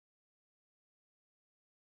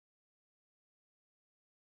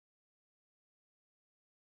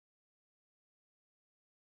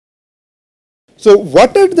So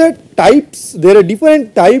what are the types? There are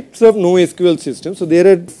different types of NoSQL systems. So there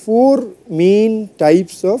are 4 main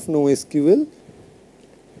types of NoSQL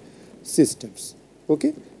systems.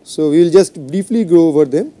 Okay. So we will just briefly go over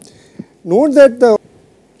them. Note that the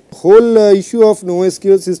whole issue of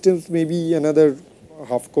NoSQL systems may be another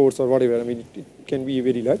half course or whatever. I mean, it can be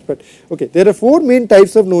very large, but okay. There are 4 main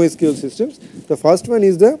types of NoSQL systems. The first one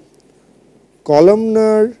is the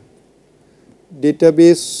columnar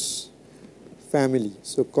database family.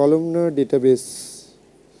 So columnar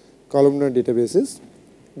databases.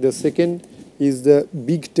 The second is the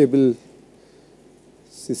big table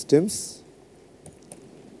systems.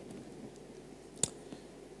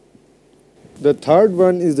 The third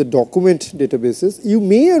one is the document databases. You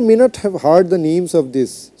may or may not have heard the names of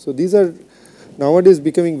this. So these are nowadays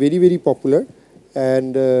becoming very, very popular,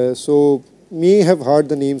 and so may have heard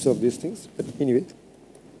the names of these things, but anyway.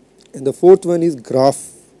 And the fourth one is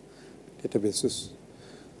graph databases.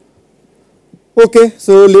 Okay,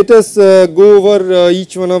 so let us go over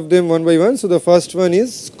each one of them one by one. So the first one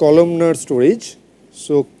is columnar storage.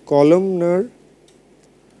 So columnar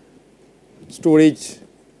storage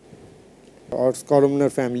or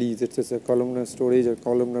columnar families, etc. Columnar storage or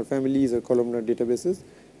columnar families or columnar databases,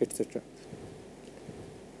 etc.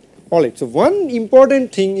 Alright, so one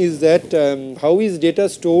important thing is that how is data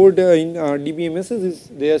stored in DBMSs is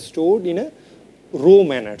they are stored in a row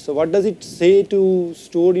manner. So what does it say to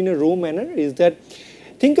stored in a row manner is that,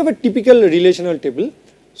 think of a typical relational table.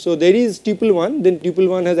 So there is tuple 1, then tuple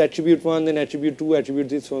 1 has attribute 1, then attribute 2, attribute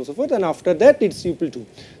 3, so on and so forth, and after that it's tuple 2.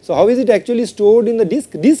 So how is it actually stored in the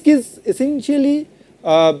disk? Disk is essentially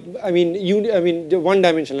one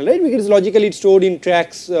dimensional, right? Because logically it's stored in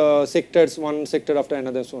tracks, sectors, one sector after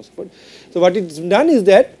another, and so on and so forth. So what it's done is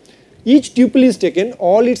that each tuple is taken,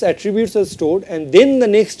 all its attributes are stored, and then the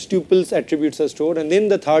next tuple's attributes are stored, and then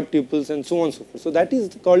the third tuples, and so on and so forth. So that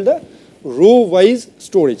is called the row-wise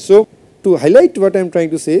storage. So to highlight what I am trying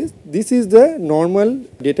to say, this is the normal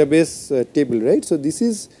database table, right? So this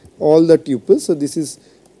is all the tuples. So this is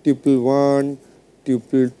tuple 1,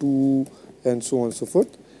 tuple 2, and so on and so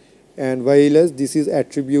forth. And while as this is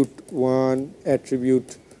attribute 1,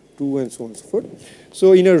 attribute 2, and so on and so forth.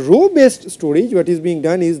 So in a row based storage, what is being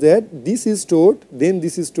done is that this is stored, then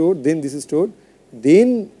this is stored, then this is stored,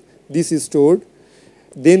 then this is stored,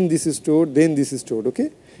 then this is stored, then this is stored.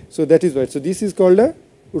 Okay. So that is why. So this is called a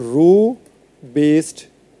row based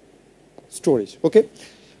storage. Okay.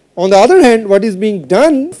 On the other hand, what is being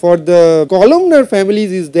done for the columnar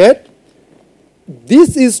families is that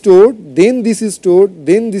this is stored, then this is stored,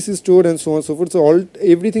 then this is stored, and so on and so forth. So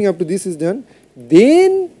everything up to this is done,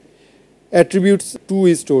 then attributes 2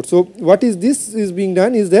 is stored. So what is this is being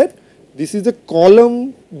done is that this is the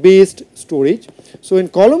column based storage. So in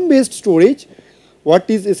column based storage, what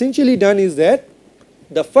is essentially done is that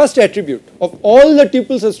the first attribute of all the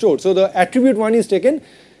tuples are stored. So the attribute 1 is taken,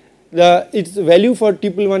 its value for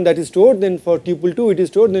tuple 1 that is stored, then for tuple 2 it is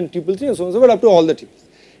stored, then tuple 3, and so on and so forth up to all the tuples.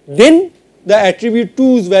 Then the attribute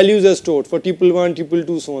 2's values are stored for tuple 1, tuple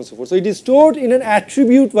 2, so on and so forth. So it is stored in an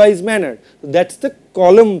attribute wise manner. That is the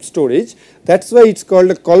column storage. That is why it is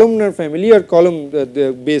called a columnar family or column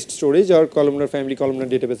based storage or columnar family, columnar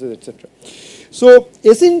databases, etc. So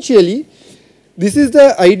essentially this is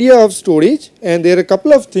the idea of storage, and there are a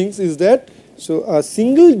couple of things is that, so a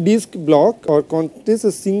single disk block or contains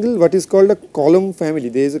a single what is called a column family.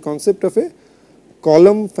 There is a concept of a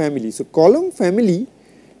column family. So column family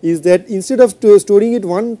is that instead of storing it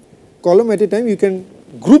one column at a time, you can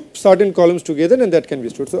group certain columns together and that can be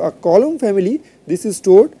stored. So a column family, this is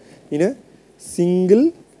stored in a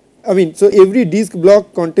single, so every disk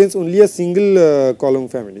block contains only a single column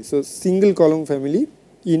family. So single column family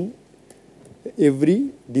in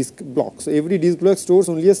every disk block. So every disk block stores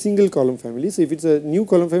only a single column family. So if it's a new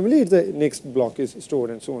column family, it's the next block is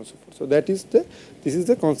stored, and so on and so forth. So that is this is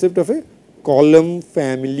the concept of a column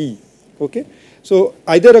family. Okay. So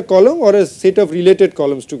either a column or a set of related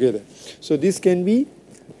columns together. So this can be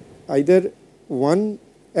either one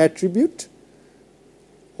attribute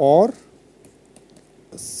or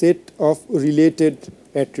a set of related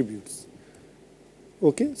attributes.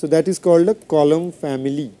 Okay. So that is called a column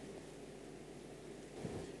family.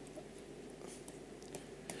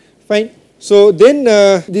 Fine. So then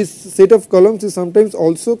this set of columns is sometimes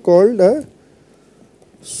also called a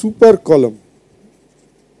super column.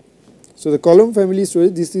 So the column family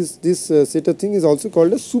storage, this set of thing is also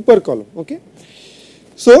called a super column. Okay.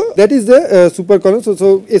 So that is the super column.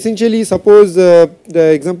 So essentially, suppose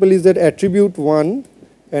the example is that attribute 1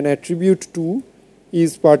 and attribute 2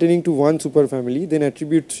 is pertaining to one super family, then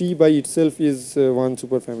attribute 3 by itself is one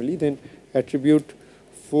super family, then attribute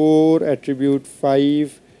 4, attribute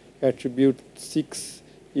 5, attribute 6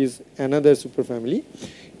 is another superfamily.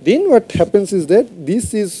 Then what happens is that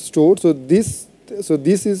this is stored. So this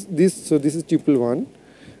is tuple 1.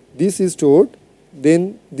 This is stored.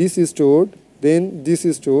 Then this is stored. Then this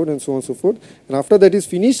is stored, and so on and so forth. And after that is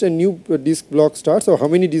finished, a new disk block starts. So how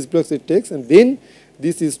many disk blocks it takes, and then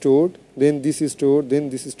this is stored. Then this is stored. Then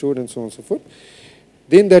this is stored, and so on and so forth.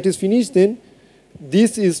 Then that is finished. Then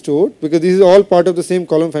this is stored, because this is all part of the same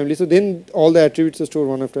column family. So then all the attributes are stored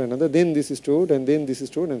one after another. Then this is stored, and then this is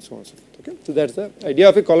stored, and so on and so forth. Okay, so that's the idea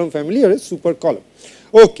of a column family or a super column.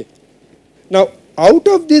 Okay. Now, out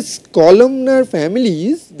of these columnar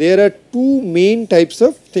families, there are two main types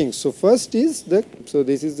of things. So first is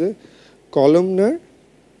this is the columnar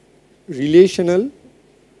relational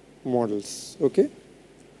models. Okay.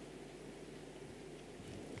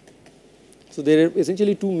 So there are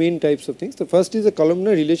essentially two main types of things. The first is a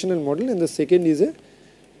columnar relational model, and the second is a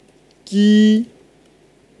key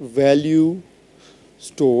value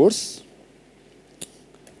stores.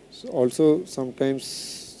 So also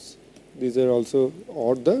sometimes these are also,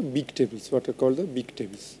 or the big tables, what are called the big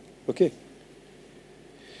tables. Okay.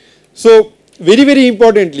 So very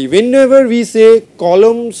importantly, whenever we say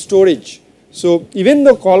column storage, so even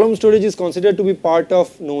though column storage is considered to be part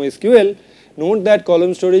of NoSQL, note that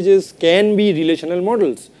column storages can be relational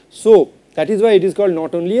models. So that is why it is called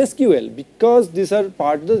not only SQL, because these are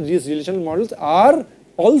these relational models are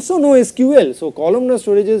also NoSQL. So columnar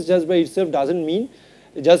storages just by itself doesn't mean,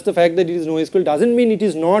 just the fact that it is NoSQL doesn't mean it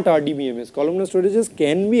is not RDBMS. Columnar storages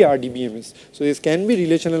can be RDBMS. So these can be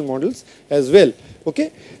relational models as well.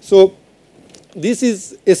 Okay. So this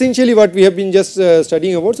is essentially what we have been just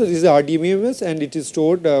studying about. So this is RDBMS, and it is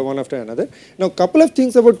stored one after another. Now couple of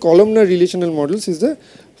things about columnar relational models is the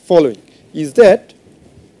following, is that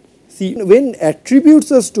see, when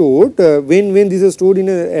attributes are stored, when these are stored in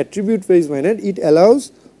an attribute based manner, it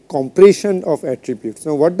allows compression of attributes.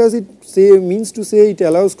 Now what does it say, means to say it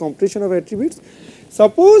allows compression of attributes?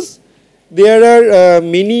 Suppose there are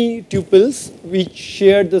many tuples which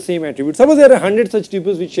share the same attribute. Suppose there are 100 such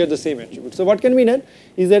tuples which share the same attribute. So what can be done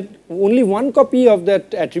is that only one copy of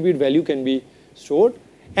that attribute value can be stored,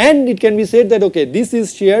 and it can be said that okay, this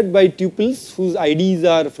is shared by tuples whose IDs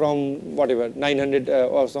are from whatever 900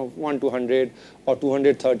 or some 1 to 100 or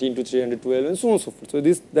 213 to 312 and so on and so forth. So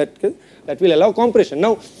that will allow compression.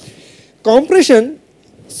 Now compression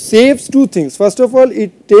saves two things. First of all,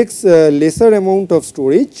 it takes lesser amount of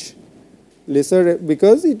storage, lesser,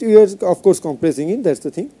 because you are of course compressing it, that's the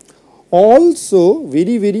thing. Also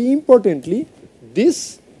very importantly,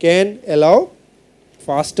 this can allow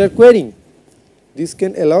faster querying. This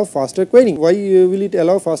can allow faster querying. Why will it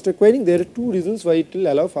allow faster querying? There are two reasons why it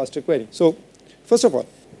will allow faster querying. So first of all,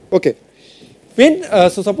 okay, when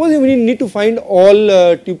so suppose you need to find all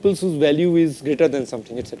tuples whose value is greater than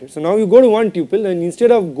something, etc. So now you go to one tuple, and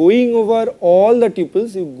instead of going over all the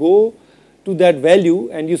tuples, you go to that value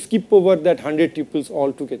and you skip over that 100 tuples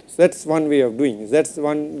altogether. So that's one way of doing it. That's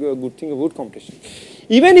one good thing about compression.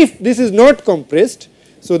 Even if this is not compressed,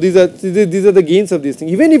 so these are the gains of this thing.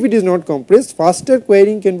 Even if it is not compressed, faster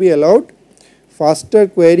querying can be allowed. Faster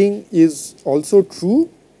querying is also true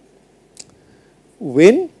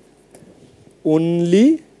when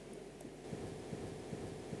only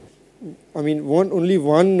only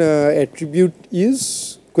one attribute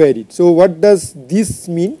is queried. So what does this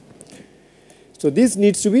mean? So this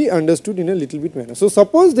needs to be understood in a little bit manner. So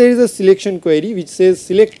suppose there is a selection query which says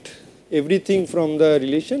select everything from the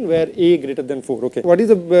relation where a greater than 4. Okay. What is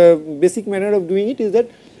the basic manner of doing it is that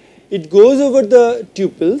it goes over the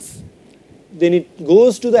tuples, then it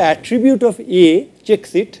goes to the attribute of a,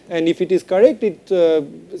 checks it, and if it is correct, it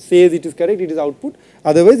says it is correct, it is output,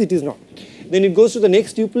 otherwise it is not. Then it goes to the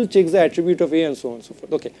next tuple, checks the attribute of a, and so on and so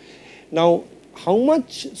forth. Okay. Now how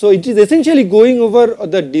much, so it is essentially going over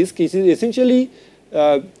the disk, it is essentially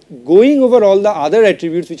going over all the other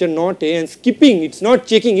attributes which are not a and skipping, it is not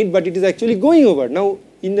checking it, but it is actually going over. Now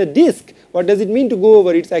in the disk, what does it mean to go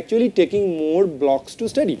over? It is actually taking more blocks to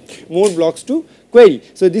study, more blocks to query.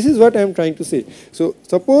 So this is what I am trying to say. So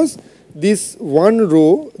suppose this one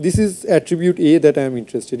row, this is attribute a that I am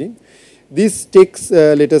interested in. This takes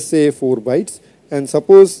let us say 4 bytes, and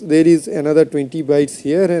suppose there is another 20 bytes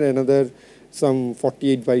here and another some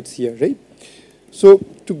 48 bytes here, right? So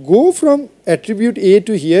to go from attribute a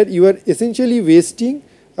to here, you are essentially wasting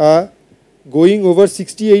going over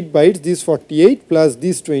 68 bytes, this 48 plus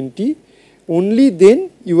this 20, only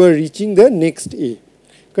then you are reaching the next a,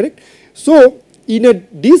 correct? So in a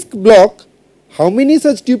disk block, how many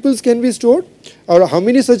such tuples can be stored, or how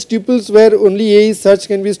many such tuples where only a is such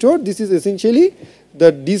can be stored? This is essentially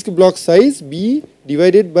the disk block size be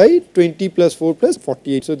divided by 20 plus 4 plus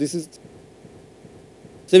 48. So this is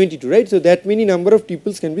 72, right? So that many number of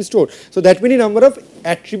tuples can be stored. So that many number of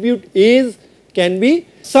attribute A's can be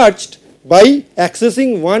searched by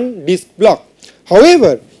accessing one disk block.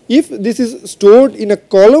 However, if this is stored in a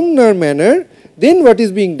columnar manner, then what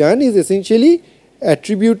is being done is essentially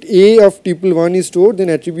attribute A of tuple 1 is stored, then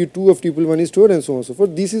attribute 2 of tuple 1 is stored, and so on and so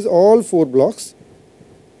forth. This is all 4 blocks,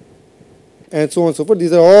 and so on and so forth.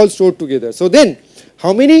 These are all stored together. So then,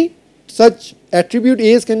 how many such attribute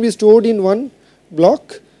A's can be stored in one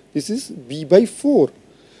block? This is B by 4.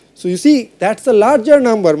 So you see, that's a larger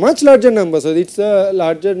number, much larger number. So it's a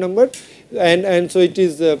larger number, and so it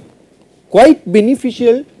is quite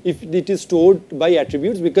beneficial if it is stored by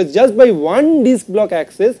attributes, because just by one disk block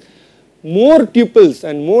access, more tuples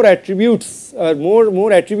and more attributes,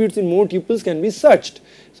 more attributes in more tuples can be searched.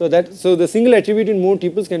 So the single attribute in more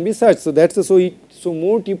tuples can be searched. So that's so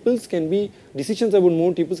more tuples can be, decisions about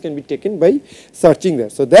more tuples can be taken by searching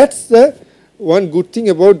that. So that's the one good thing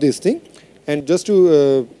about this thing. And just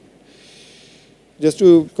to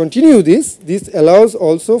continue this allows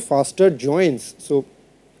also faster joins. So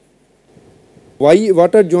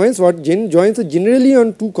what are joins? Joins are generally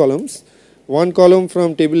on two columns, one column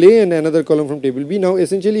from table A and another column from table B. Now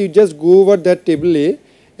essentially you just go over that table A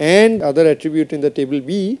and other attribute in the table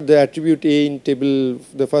B, the attribute A in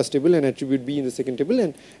the first table and attribute B in the second table,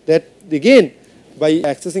 and that again, by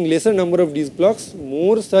accessing lesser number of disk blocks,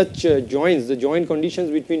 more such joins, the join conditions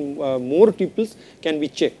between more tuples can be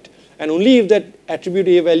checked. And only if that attribute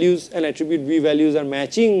A values and attribute B values are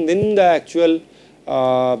matching, then the actual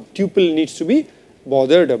tuple needs to be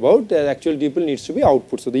bothered about, the actual tuple needs to be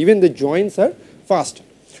output. So even the joins are faster.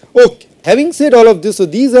 Okay, having said all of this, so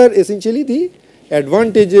these are essentially the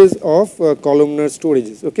advantages of columnar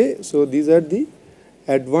storages. Okay, so these are the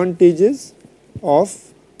advantages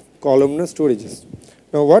of columnar storages.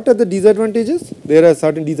 Now what are the disadvantages? There are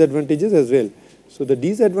certain disadvantages as well. So the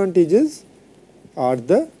disadvantages are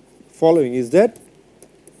the following, is that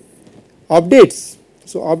updates.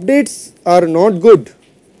 So updates are not good.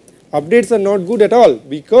 Updates are not good at all,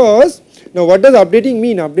 because now what does updating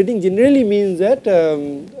mean? Updating generally means that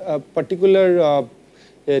a particular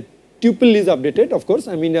tuple is updated, of course.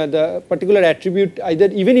 I mean the particular attribute, either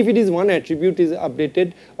even if it is one attribute is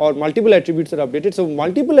updated or multiple attributes are updated. So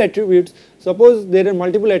multiple attributes, suppose there are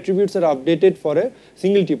multiple attributes are updated for a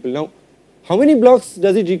single tuple. Now how many blocks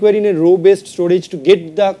does it require in a row based storage to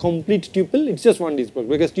get the complete tuple? It's just one disk block,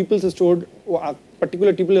 because tuples are stored, a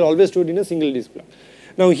particular tuple is always stored in a single disk block.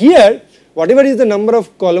 Now here, whatever is the number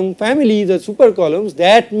of column families or super columns,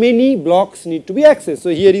 that many blocks need to be accessed. So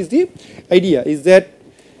here is the idea, is that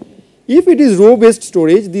if it is row based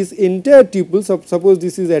storage, this entire tuple, suppose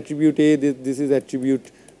this is attribute A, this is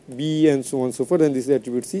attribute B, and so on and so forth, and this is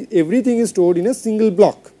attribute C, everything is stored in a single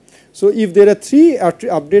block. So if there are 3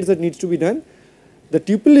 updates that needs to be done, the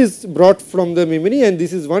tuple is brought from the memory, and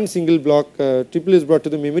this is one single block, tuple is brought to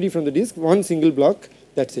the memory from the disk, one single block,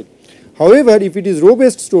 that's it. However, if it is row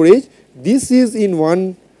based storage, this is in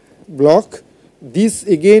one block, this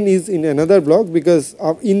again is in another block, because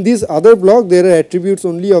in this other block there are attributes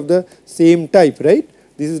only of the same type, right?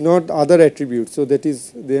 This is not other attributes, so that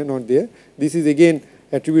is they are not there. This is again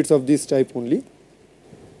attributes of this type only,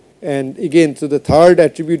 and again, so the third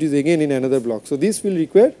attribute is again in another block. So this will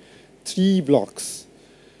require 3 blocks.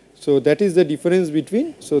 So that is the difference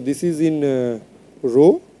between, so this is in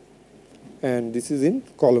row and this is in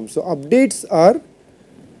column. So updates are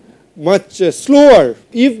much slower.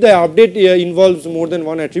 If the update involves more than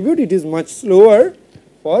one attribute, it is much slower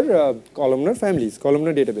for columnar families,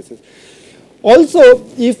 columnar databases. Also,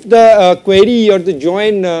 if the query or the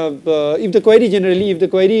join, if the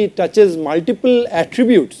query touches multiple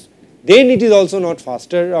attributes, then it is also not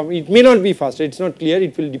faster. It may not be faster, it's not clear,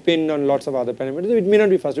 it will depend on lots of other parameters. It may not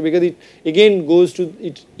be faster, because it again goes to,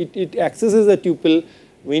 it accesses a tuple.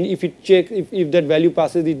 When if it checks, if that value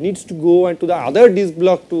passes, it needs to go and to the other disk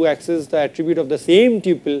block to access the attribute of the same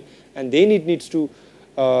tuple, and then it needs to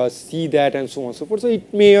see that, and so on and so forth. So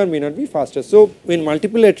it may or may not be faster. So when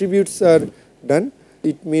multiple attributes are done,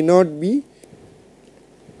 it may not be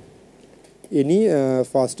any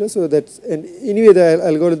faster. So that's, and anyway the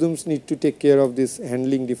algorithms need to take care of this,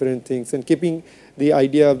 handling different things and keeping the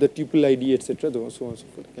idea of the tuple ID, etc. So on and so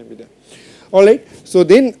forth can be there. Alright, so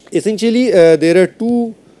then essentially there are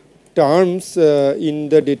 2 terms in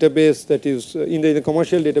the database, that is in the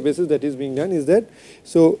commercial databases that is being done, is that,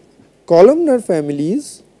 so columnar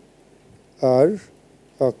families are,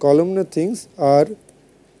 columnar things are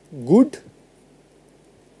good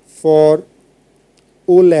for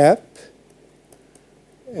OLAP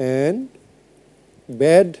and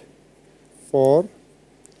bad for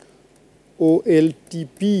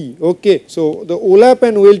OLTP. Okay, so the OLAP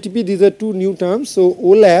and OLTP, these are two new terms. So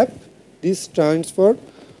OLAP, this stands for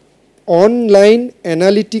online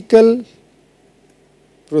analytical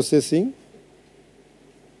processing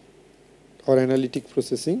or analytic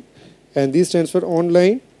processing, and this stands for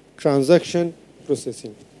online transaction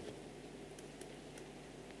processing.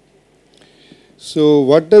 So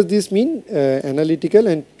what does this mean? Analytical,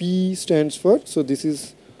 and P stands for, so this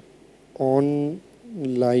is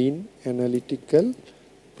online analytical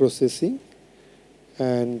processing,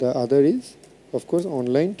 and the other is of course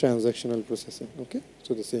online transactional processing. Okay,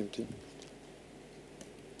 so the same thing.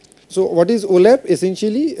 So what is OLAP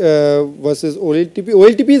essentially versus OLTP?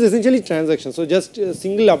 OLTP is essentially transaction. So just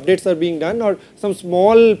single updates are being done, or some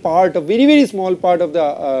small part, a very, very small part of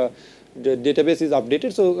the database is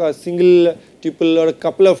updated. So a single tuple or a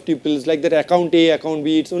couple of tuples, like that account A, account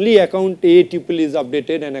B, it's only account A tuple is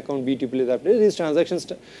updated and account B tuple is updated.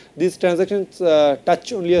 These transactions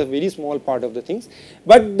touch only a very small part of the things,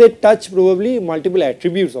 but they touch probably multiple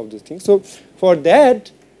attributes of these things. So for that,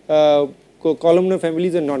 columnar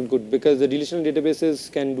families are not good, because the relational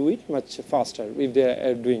databases can do it much faster if they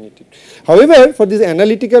are doing it. However, for this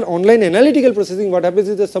online analytical processing, what happens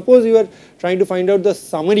is that suppose you are trying to find out the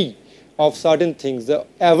summary of certain things, the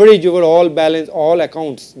average over all balance, all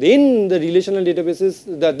accounts, then the relational databases,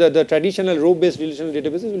 the traditional row based relational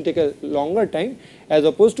databases will take a longer time as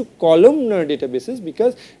opposed to columnar databases,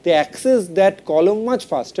 because they access that column much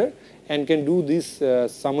faster and can do these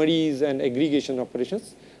summaries and aggregation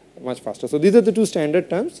operations much faster. So these are the two standard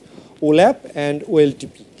terms, OLAP and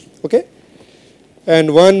OLTP. Okay,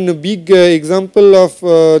 and one big example of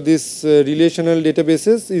this relational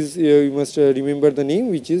databases is, you must remember the name,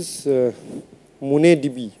 which is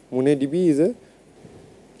MonadB. MonadB is a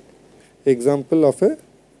example of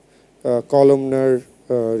a columnar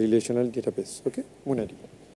relational database. Okay, MonadB.